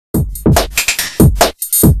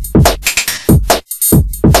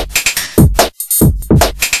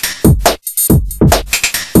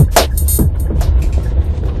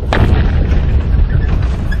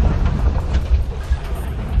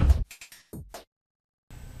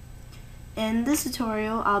In this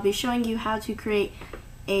tutorial, I'll be showing you how to create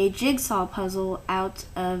a jigsaw puzzle out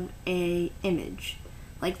of an image,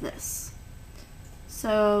 like this.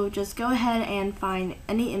 So just go ahead and find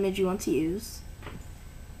any image you want to use.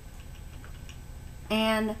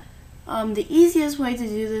 And the easiest way to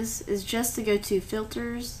do this is just to go to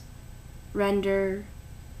Filters, Render,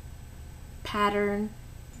 Pattern,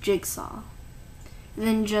 Jigsaw. And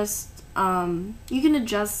then just, you can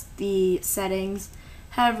adjust the settings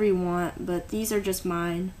however you want, but these are just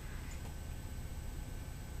mine.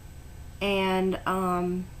 And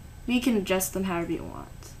you can adjust them however you want.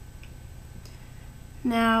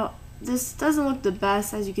 Now, this doesn't look the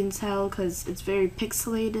best, as you can tell, because it's very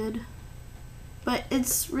pixelated, but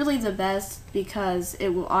it's really the best because it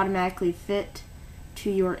will automatically fit to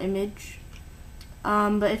your image.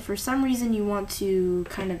 But if for some reason you want to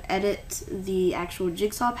kind of edit the actual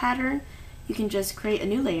jigsaw pattern, you can just create a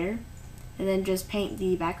new layer and then just paint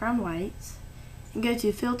the background white and go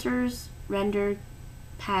to Filters, Render,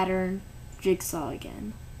 Pattern, Jigsaw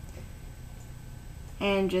again,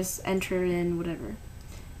 and just enter in whatever.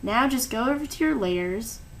 Now just go over to your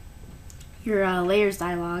layers, your layers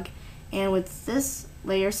dialog, and with this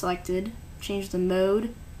layer selected, change the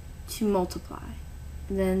mode to multiply,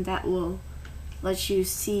 and then that will let you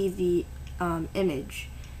see the image.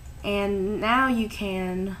 And now you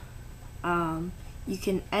can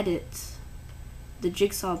edit the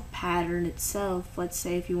jigsaw pattern itself. Let's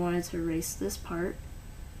say if you wanted to erase this part,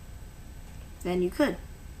 then you could.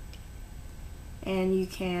 And you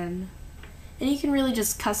can really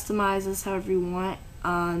just customize this however you want.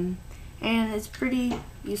 And it's pretty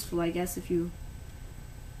useful, I guess, if you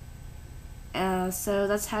so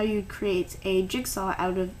that's how you create a jigsaw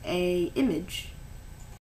out of a image.